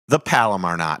The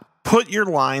Palomar knot. Put your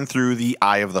line through the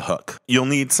eye of the hook. You'll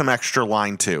need some extra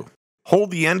line too.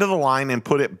 Hold the end of the line and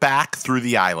put it back through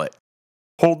the eyelet.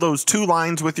 Hold those two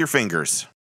lines with your fingers.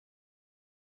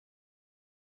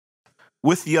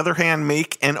 With the other hand,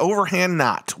 make an overhand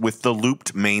knot with the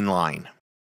looped main line.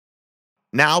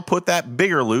 Now put that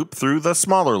bigger loop through the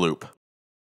smaller loop.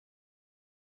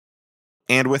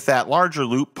 And with that larger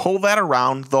loop, pull that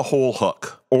around the whole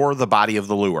hook, or the body of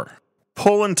the lure.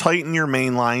 Pull and tighten your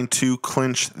main line to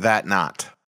clinch that knot.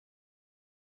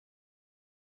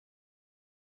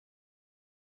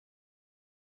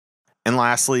 And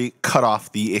lastly, cut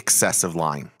off the excessive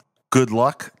line. Good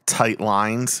luck, tight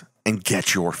lines, and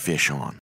get your fish on.